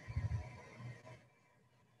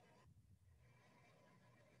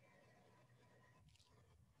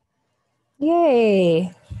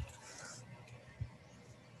 Yay.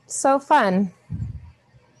 So fun.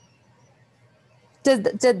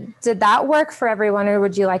 Did that work for everyone, or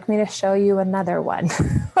would you like me to show you another one?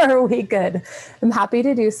 Or are we good? I'm happy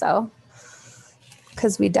to do so,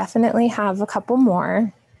 because we definitely have a couple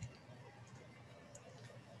more.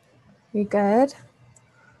 We good?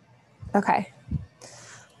 Okay.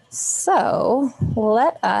 So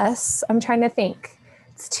I'm trying to think.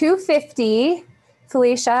 It's 2:50.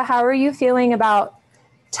 Felicia, how are you feeling about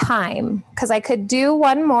time? Because I could do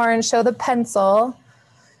one more and show the pencil.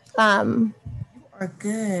 Are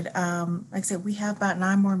good. Like I said, we have about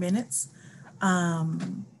 9 more minutes.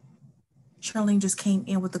 Charlene just came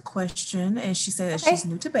in with a question, and she said that she's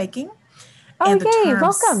new to baking. Oh, and the yay, term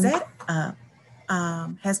welcome. set up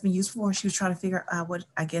has been used for. She was trying to figure out what,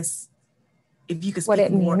 I guess, if you could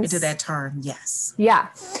speak more into that term. Yes. Yeah.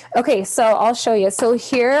 Okay, so I'll show you. So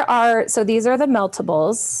these are the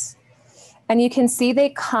meltables, and you can see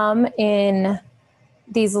they come in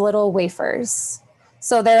these little wafers.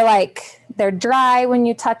 So they're they're dry when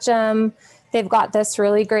you touch them. They've got this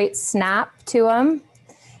really great snap to them.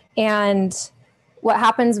 And what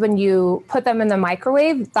happens when you put them in the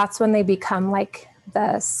microwave, that's when they become like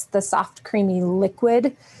the soft, creamy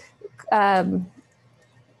liquid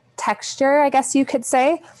texture, I guess you could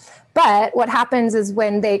say. But what happens is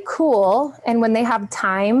when they cool and when they have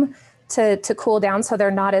time to cool down so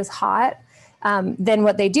they're not as hot, then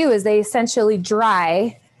what they do is they essentially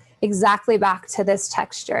dry exactly back to this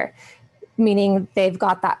texture, meaning they've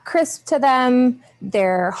got that crisp to them.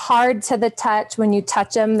 They're hard to the touch. When you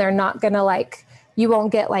touch them, they're not going to like, you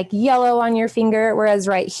won't get like yellow on your finger. Whereas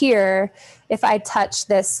right here, if I touch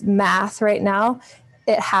this math right now,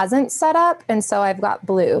 it hasn't set up. And so I've got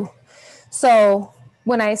blue. So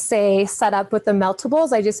when I say set up with the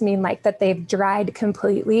meltables, I just mean like that they've dried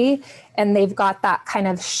completely and they've got that kind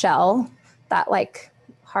of shell, that like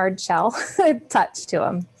hard shell touch to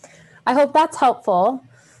them. I hope that's helpful.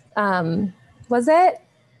 Was it?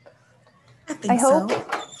 I think so.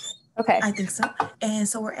 Okay. I think so. And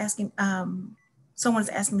so we're asking, someone's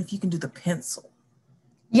asking if you can do the pencil.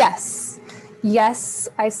 Yes. Yes,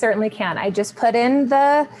 I certainly can. I just put in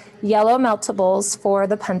the yellow meltables for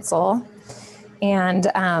the pencil, and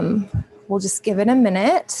we'll just give it a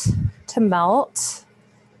minute to melt,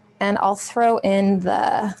 and I'll throw in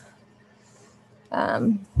the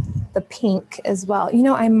pink as well. You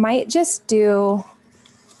know, I might just do,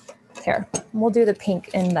 here, we'll do the pink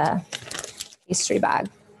in the pastry bag.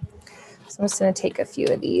 So I'm just going to take a few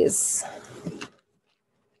of these.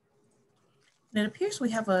 It appears we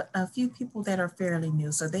have a few people that are fairly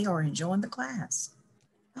new, so they are enjoying the class.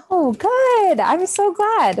 Oh, good. I'm so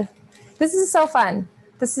glad. This is so fun.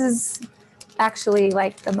 This is actually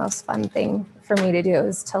like the most fun thing for me to do,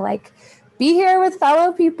 is to like be here with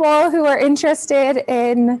fellow people who are interested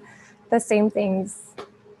in the same things,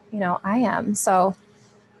 you know, I am. So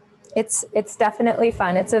it's definitely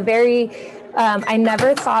fun. It's a very, I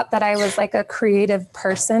never thought that I was like a creative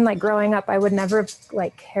person. Like growing up, I would never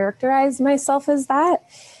like characterize myself as that.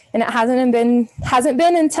 And it hasn't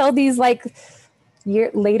been until these like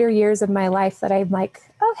later years of my life that I'm like,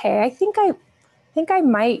 okay, I think I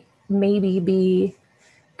might maybe be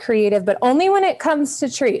creative, but only when it comes to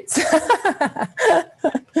treats.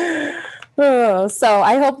 Oh, so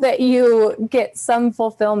I hope that you get some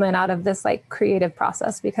fulfillment out of this like creative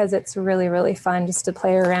process, because it's really, really fun just to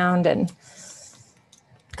play around and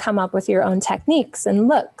come up with your own techniques and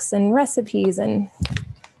looks and recipes and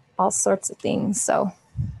all sorts of things. So,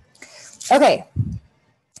 okay.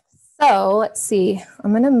 So let's see,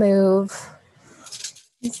 I'm going to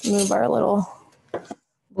let's move our little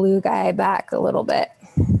blue guy back a little bit.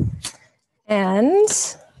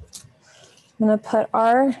 And I'm going to put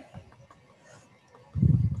our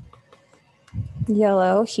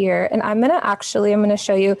yellow here. And I'm going to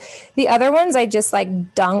show you the other ones. I just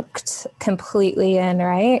like dunked completely in,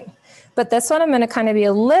 right? But this one, I'm going to kind of be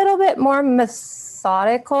a little bit more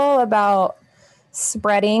methodical about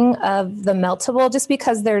spreading of the meltable, just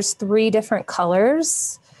because there's 3 different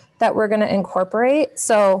colors that we're going to incorporate.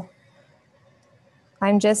 So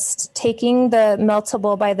I'm just taking the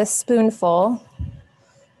meltable by the spoonful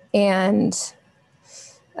and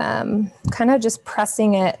kind of just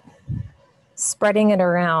pressing it, spreading it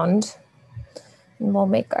around, and we'll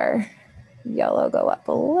make our yellow go up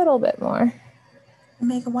a little bit more.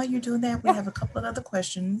 Megan, while you're doing that, we have a couple of other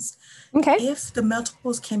questions. Okay. If the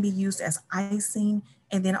meltables can be used as icing,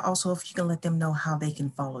 and then also if you can let them know how they can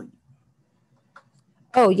follow you.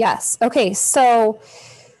 Oh, yes. Okay. So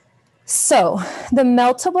the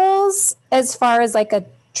meltables, as far as like a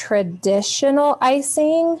traditional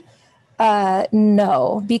icing,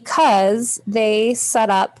 no, because they set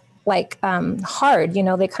up like hard, you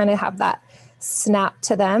know, they kind of have that snap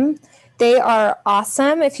to them. They are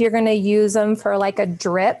awesome if you're going to use them for like a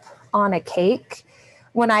drip on a cake.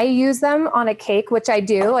 When I use them on a cake, which I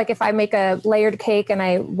do, like if I make a layered cake and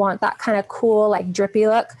I want that kind of cool, like drippy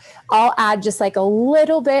look, I'll add just like a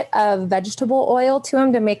little bit of vegetable oil to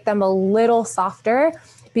them to make them a little softer,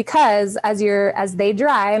 because as they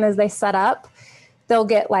dry and as they set up, they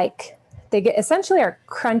get essentially are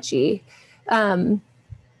crunchy.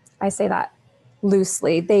 I say that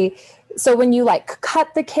loosely. So when you like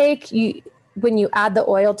cut the cake, when you add the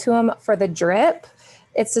oil to them for the drip,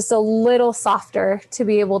 it's just a little softer to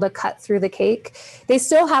be able to cut through the cake. They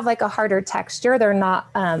still have like a harder texture. They're not,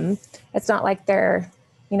 it's not like they're,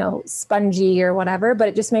 you know, spongy or whatever, but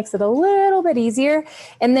it just makes it a little bit easier.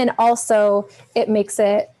 And then also it makes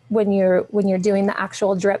it, when you're doing the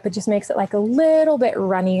actual drip, it just makes it like a little bit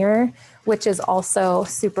runnier, which is also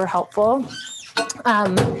super helpful.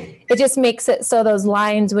 It just makes it so those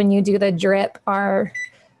lines when you do the drip are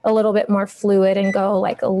a little bit more fluid and go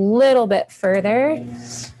like a little bit further.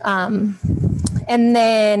 And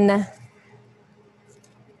then,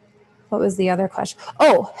 what was the other question?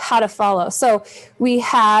 Oh, how to follow. So we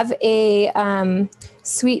have a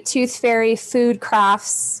Sweet Tooth Fairy Food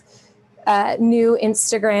Crafts new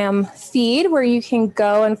Instagram feed where you can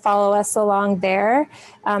go and follow us along there.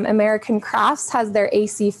 American Crafts has their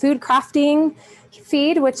AC food crafting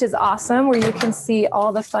feed, which is awesome, where you can see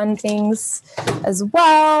all the fun things as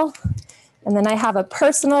well. And then I have a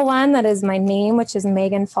personal one that is my name, which is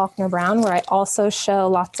Megan Faulkner Brown, where I also show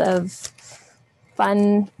lots of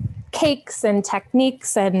fun cakes and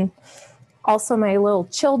techniques and also my little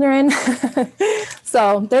children.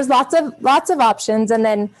 So there's lots of options. And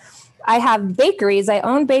then I have bakeries. I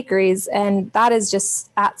own bakeries, and that is just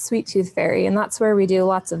at Sweet Tooth Fairy. And that's where we do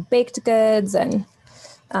lots of baked goods and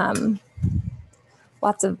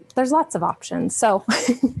there's lots of options. So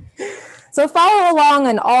so follow along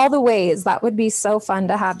in all the ways. That would be so fun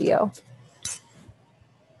to have you.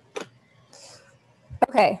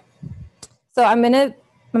 Okay. So I'm gonna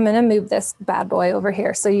move this bad boy over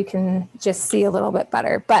here so you can just see a little bit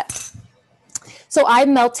better. But so I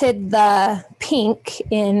melted the pink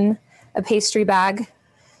in a pastry bag,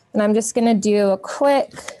 and I'm just gonna do a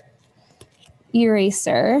quick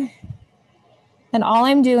eraser. And all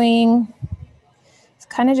I'm doing is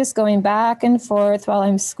kind of just going back and forth while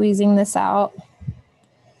I'm squeezing this out.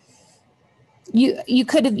 I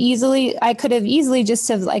could have easily just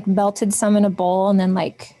have like melted some in a bowl and then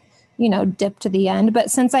like, you know, dip to the end.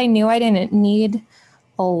 But since I knew I didn't need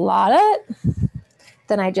a lot of it,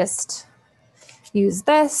 then I just use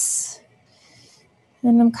this,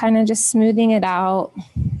 and I'm kind of just smoothing it out.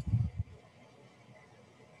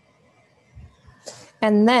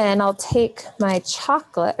 And then I'll take my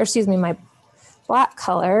my black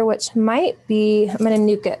color, which might be, I'm going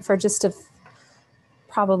to nuke it for just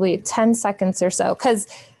probably 10 seconds or so. Because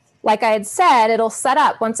like I had said, it'll set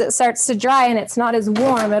up once it starts to dry and it's not as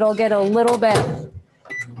warm, it'll get a little bit,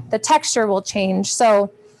 the texture will change.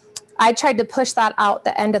 So I tried to push that out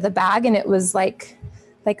the end of the bag, and it was like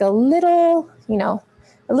a little, you know,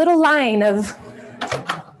 a little line of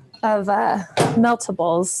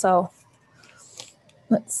meltables. So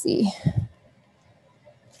let's see.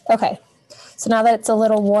 Okay. So now that it's a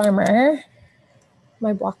little warmer, am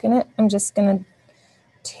I blocking it? I'm just going to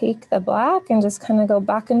take the black and just kind of go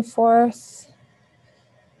back and forth.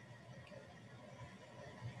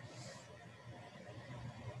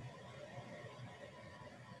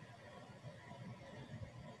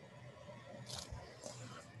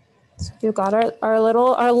 So we've got our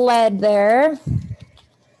lead there.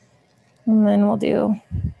 And then we'll do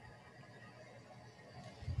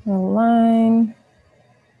a line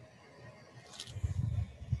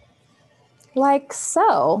like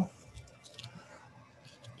so.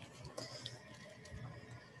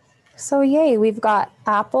 So yay, we've got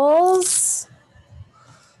apples.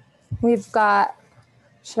 We've got,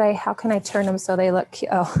 how can I turn them so they look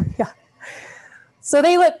cute? Oh, yeah. So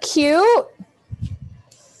they look cute.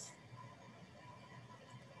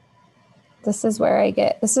 This is where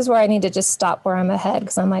I need to just stop where I'm ahead,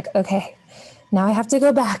 because I'm like, okay, now I have to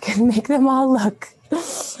go back and make them all look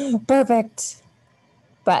perfect.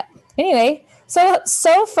 But anyway,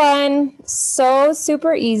 so fun, so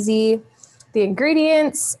super easy. The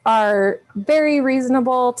ingredients are very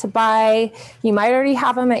reasonable to buy. You might already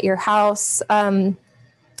have them at your house. The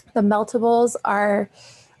meltables are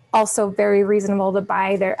also very reasonable to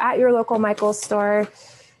buy. They're at your local Michael's store.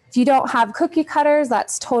 If you don't have cookie cutters,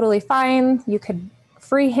 that's totally fine. You could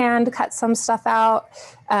freehand cut some stuff out,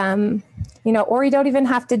 you know, or you don't even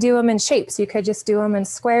have to do them in shapes. You could just do them in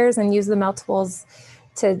squares and use the meltables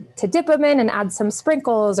to dip them in and add some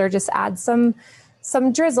sprinkles, or just add some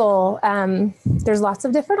drizzle. There's lots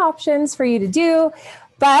of different options for you to do,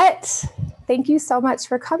 but thank you so much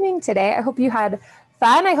for coming today. I hope you had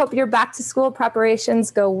fun. I hope your back to school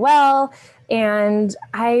preparations go well, and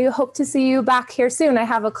I hope to see you back here soon. I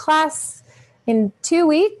have a class in 2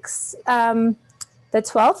 weeks, the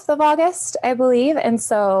 12th of August, I believe. And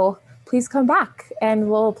so please come back and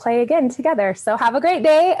we'll play again together. So have a great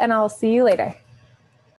day, and I'll see you later.